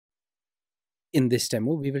In this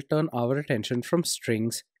demo, we will turn our attention from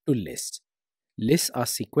strings to lists. Lists are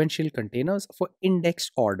sequential containers for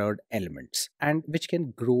indexed ordered elements and which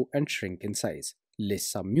can grow and shrink in size.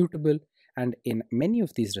 Lists are mutable, and in many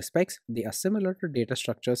of these respects, they are similar to data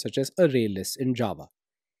structures such as array lists in Java.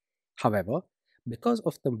 However, because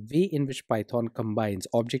of the way in which Python combines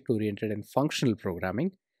object-oriented and functional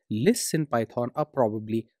programming, lists in Python are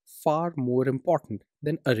probably far more important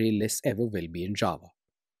than array lists ever will be in Java.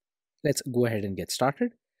 Let's go ahead and get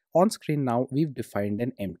started. On screen now, we've defined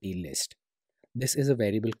an empty list. This is a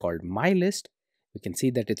variable called myList. We can see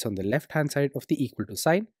that it's on the left hand side of the equal to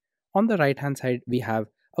sign. On the right hand side, we have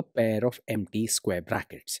a pair of empty square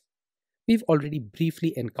brackets. We've already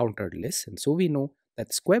briefly encountered lists, and so we know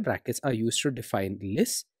that square brackets are used to define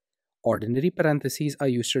lists, ordinary parentheses are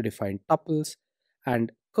used to define tuples,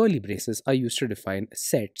 and curly braces are used to define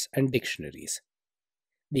sets and dictionaries.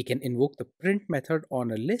 We can invoke the print method on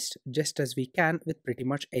a list just as we can with pretty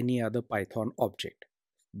much any other Python object.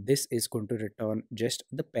 This is going to return just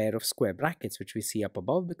the pair of square brackets which we see up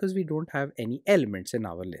above because we don't have any elements in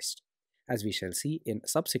our list. As we shall see in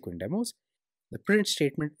subsequent demos, the print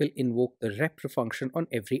statement will invoke the repr function on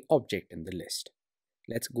every object in the list.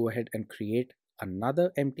 Let's go ahead and create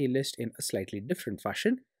another empty list in a slightly different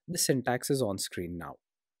fashion. The syntax is on screen now.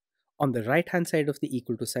 On the right hand side of the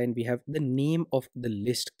equal to sign, we have the name of the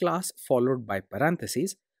list class followed by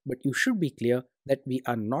parentheses, but you should be clear that we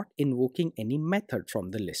are not invoking any method from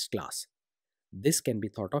the list class. This can be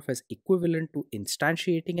thought of as equivalent to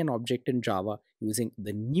instantiating an object in Java using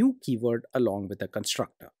the new keyword along with a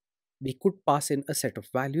constructor. We could pass in a set of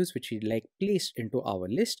values which we like placed into our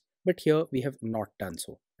list, but here we have not done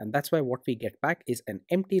so. And that's why what we get back is an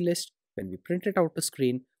empty list. When we print it out to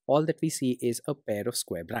screen, all that we see is a pair of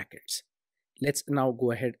square brackets. Let's now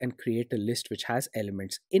go ahead and create a list which has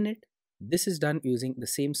elements in it. This is done using the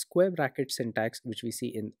same square bracket syntax which we see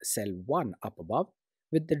in cell 1 up above,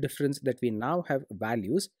 with the difference that we now have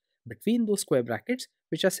values between those square brackets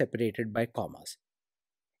which are separated by commas.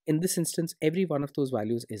 In this instance, every one of those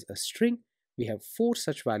values is a string. We have 4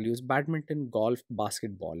 such values: badminton, golf,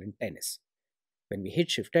 basketball, and tennis. When we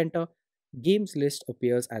hit Shift Enter, games list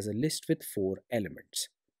appears as a list with 4 elements.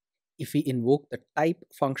 If we invoke the type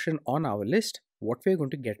function on our list, what we're going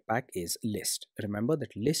to get back is list. Remember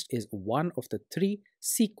that list is one of the 3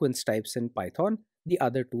 sequence types in Python. The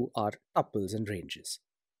other 2 are tuples and ranges.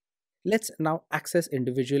 Let's now access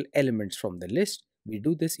individual elements from the list. We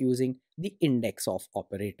do this using the index of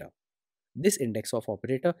operator. This index of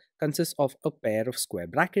operator consists of a pair of square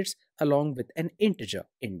brackets along with an integer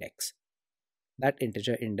index. That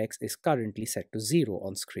integer index is currently set to 0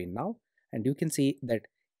 on screen now, and you can see that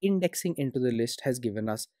indexing into the list has given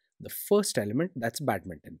us the first element, that's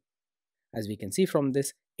badminton. As we can see from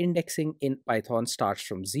this, indexing in Python starts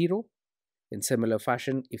from 0. In similar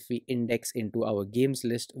fashion, if we index into our games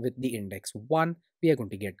list with the index 1, we are going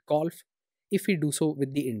to get golf. If we do so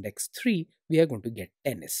with the index 3, we are going to get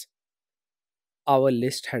tennis. Our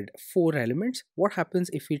list had 4 elements. What happens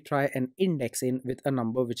if we try and index in with a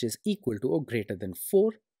number which is equal to or greater than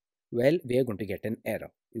 4? Well, we are going to get an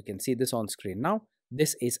error. You can see this on screen now.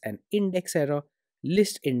 This is an index error,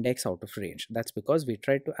 list index out of range. That's because we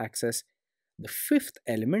tried to access the 5th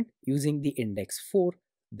element using the index 4.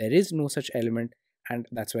 There is no such element, and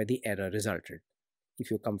that's why the error resulted. If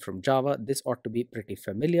you come from Java, this ought to be pretty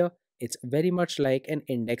familiar. It's very much like an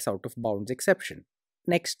index out of bounds exception.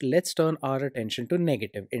 Next, let's turn our attention to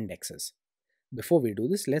negative indexes. Before we do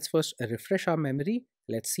this, let's first refresh our memory.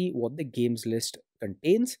 Let's see what the games list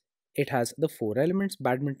contains. It has the 4 elements: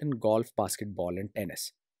 badminton, golf, basketball, and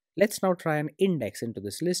tennis. Let's now try and index into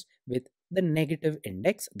this list with the negative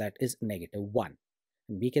index, that is -1.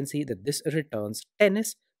 And we can see that this returns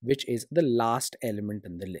tennis, which is the last element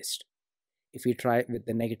in the list. If we try with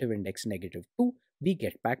the negative index -2, we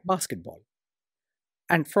get back basketball.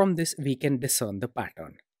 And from this, we can discern the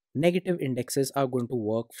pattern. Negative indexes are going to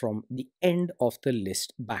work from the end of the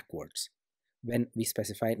list backwards. When we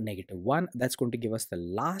specify -1, that's going to give us the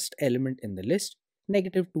last element in the list.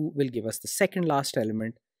 -2 will give us the second last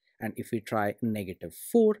element. And if we try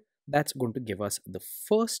 -4, that's going to give us the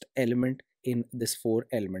first element in this 4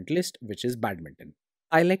 element list, which is badminton.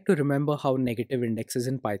 I like to remember how negative indexes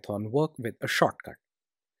in Python work with a shortcut.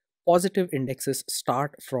 Positive indexes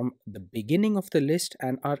start from the beginning of the list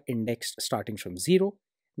and are indexed starting from 0.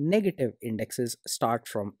 Negative indexes start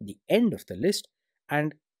from the end of the list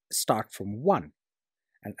and start from 1.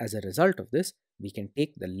 And as a result of this, we can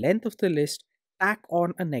take the length of the list, tack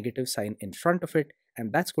on a negative sign in front of it,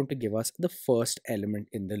 and that's going to give us the first element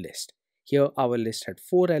in the list. Here our list had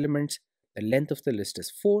 4 elements. The length of the list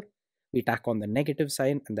is 4. We tack on the negative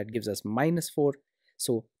sign and that gives us -4.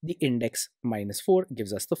 So the index -4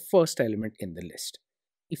 gives us the first element in the list.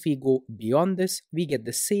 If we go beyond this, we get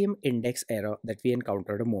the same index error that we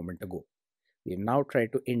encountered a moment ago. We've now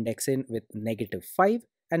tried to index in with -5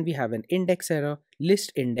 and we have an index error,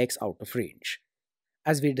 list index out of range.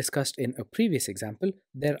 As we discussed in a previous example,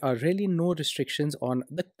 there are really no restrictions on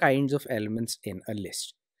the kinds of elements in a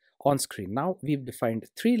list. On screen now, we've defined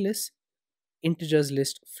 3 lists: integers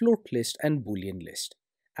list, float list, and boolean list.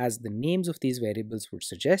 As the names of these variables would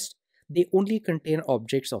suggest, they only contain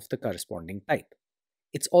objects of the corresponding type.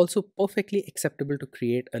 It's also perfectly acceptable to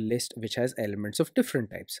create a list which has elements of different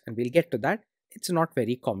types, and we'll get to that. It's not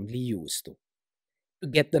very commonly used though. To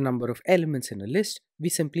get the number of elements in a list, we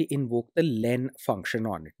simply invoke the len function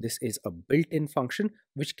on it. This is a built-in function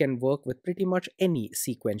which can work with pretty much any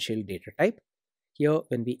sequential data type. Here,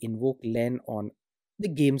 when we invoke len on the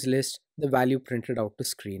games list, the value printed out to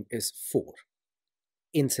screen is 4.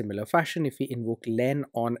 In similar fashion, if we invoke len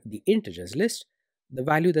on the integers list, the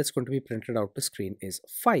value that's going to be printed out to screen is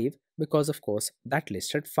 5 because, of course, that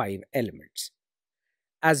list had 5 elements.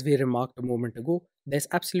 As we remarked a moment ago, there's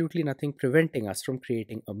absolutely nothing preventing us from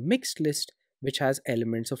creating a mixed list which has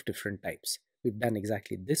elements of different types. We've done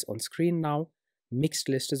exactly this on screen now. Mixed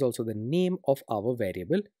list is also the name of our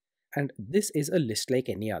variable, and this is a list like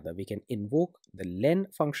any other. We can invoke the len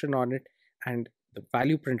function on it, and the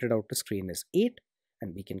value printed out to screen is 8,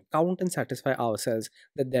 and we can count and satisfy ourselves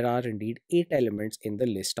that there are indeed 8 elements in the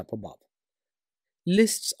list up above.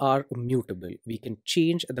 Lists are mutable. We can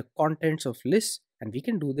change the contents of lists, and we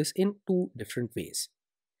can do this in 2 different ways.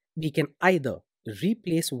 We can either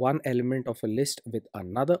replace one element of a list with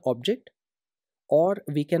another object, or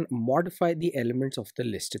we can modify the elements of the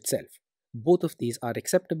list itself. Both of these are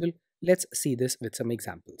acceptable. Let's see this with some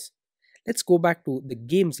examples. Let's go back to the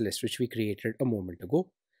games list which we created a moment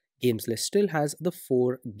ago. Games list still has the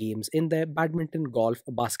 4 games in there: badminton, golf,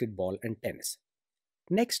 basketball, and tennis.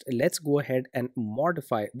 Next, let's go ahead and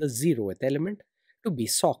modify the 0th element to be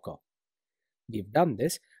soccer. We've done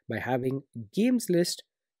this by having games list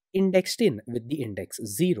indexed in with the index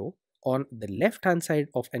 0 on the left hand side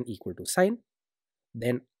of an equal to sign.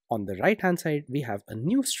 Then on the right hand side, we have a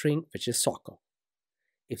new string which is soccer.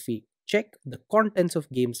 If we check the contents of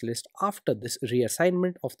games list after this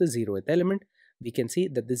reassignment of the 0th element, we can see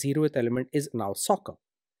that the 0th element is now soccer.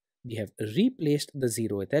 We have replaced the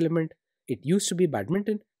 0th element. It used to be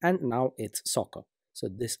badminton and now it's soccer. So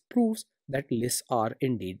this proves that lists are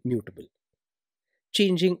indeed mutable.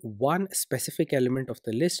 Changing one specific element of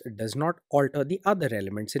the list does not alter the other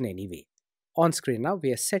elements in any way. On screen now,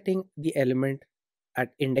 we are setting the element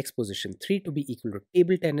at index position 3 to be equal to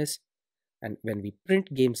table tennis, and when we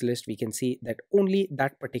print games list, we can see that only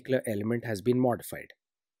that particular element has been modified.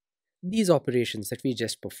 These operations that we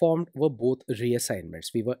just performed were both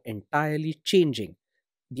reassignments. We were entirely changing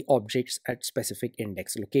the objects at specific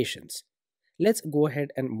index locations. Let's go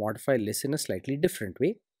ahead and modify lists in a slightly different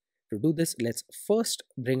way. To do this, let's first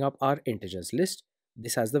bring up our integers list.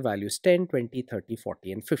 This has the values 10, 20, 30,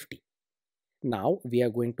 40, and 50. Now we are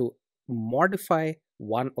going to modify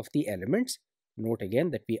one of the elements. Note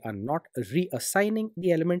again that we are not reassigning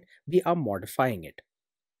the element, we are modifying it.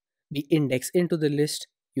 We index into the list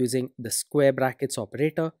using the square brackets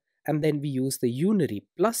operator, and then we use the unary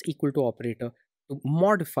plus equal to operator to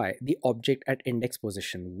modify the object at index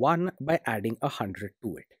position 1 by adding 100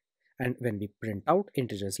 to it. And when we print out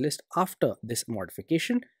integers list after this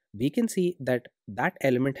modification, we can see that that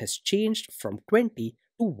element has changed from 20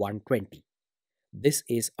 to 120. This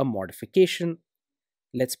is a modification.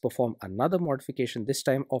 Let's perform another modification, this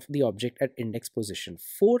time of the object at index position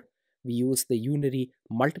 4. We use the unary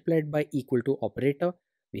multiplied by equal to operator.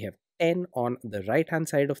 We have 10 on the right hand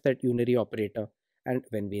side of that unary operator, and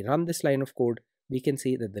when we run this line of code, we can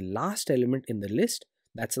see that the last element in the list,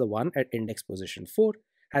 that's the one at index position 4,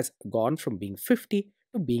 has gone from being 50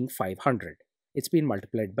 to being 500. It's been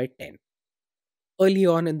multiplied by 10. Early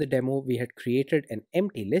on in the demo, we had created an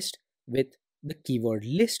empty list with the keyword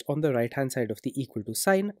list on the right hand side of the equal to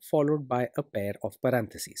sign followed by a pair of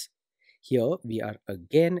parentheses. Here we are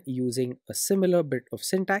again using a similar bit of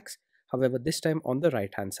syntax. However, this time on the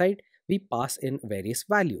right hand side, we pass in various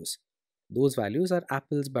values. Those values are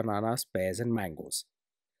apples, bananas, pears, and mangoes.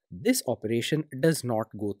 This operation does not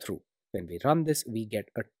go through. When we run this, we get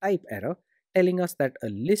a type error telling us that a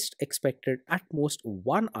list expected at most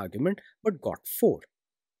 1 argument but got 4.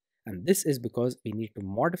 And this is because we need to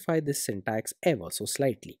modify this syntax ever so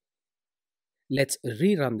slightly. Let's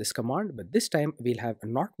rerun this command, but this time we'll have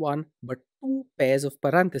not 1 but 2 pairs of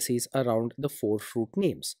parentheses around the 4 fruit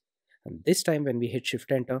names. And this time when we hit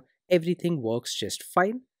Shift Enter, everything works just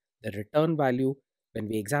fine. The return value when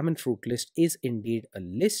we examine fruit list is indeed a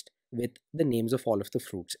list with the names of all of the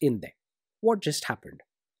fruits in there. What just happened?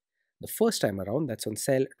 The first time around, that's on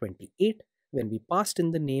cell 28, when we passed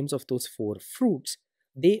in the names of those 4 fruits,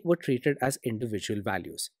 they were treated as individual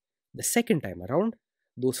values. The second time around,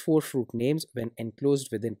 those 4 fruit names, when enclosed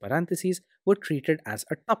within parentheses, were treated as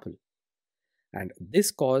a tuple. And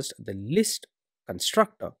this caused the list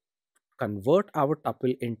constructor convert our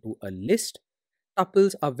tuple into a list.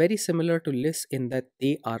 Tuples are very similar to lists in that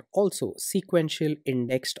they are also sequential,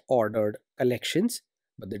 indexed, ordered collections,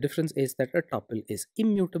 but the difference is that a tuple is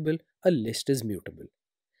immutable, a list is mutable.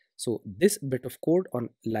 So this bit of code on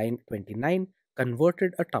line 29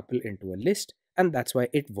 converted a tuple into a list, and that's why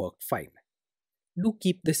it worked fine. Do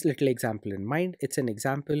keep this little example in mind. It's an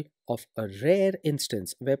example of a rare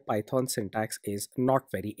instance where Python syntax is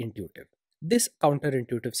not very intuitive. This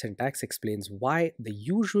counterintuitive syntax explains why the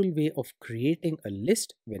usual way of creating a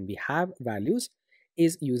list when we have values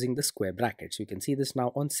is using the square brackets. You can see this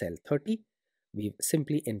now on cell 30. We've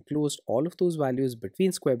simply enclosed all of those values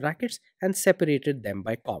between square brackets and separated them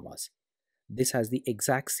by commas. This has the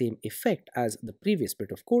exact same effect as the previous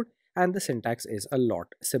bit of code, and the syntax is a lot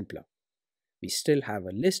simpler. We still have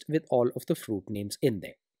a list with all of the fruit names in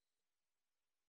there.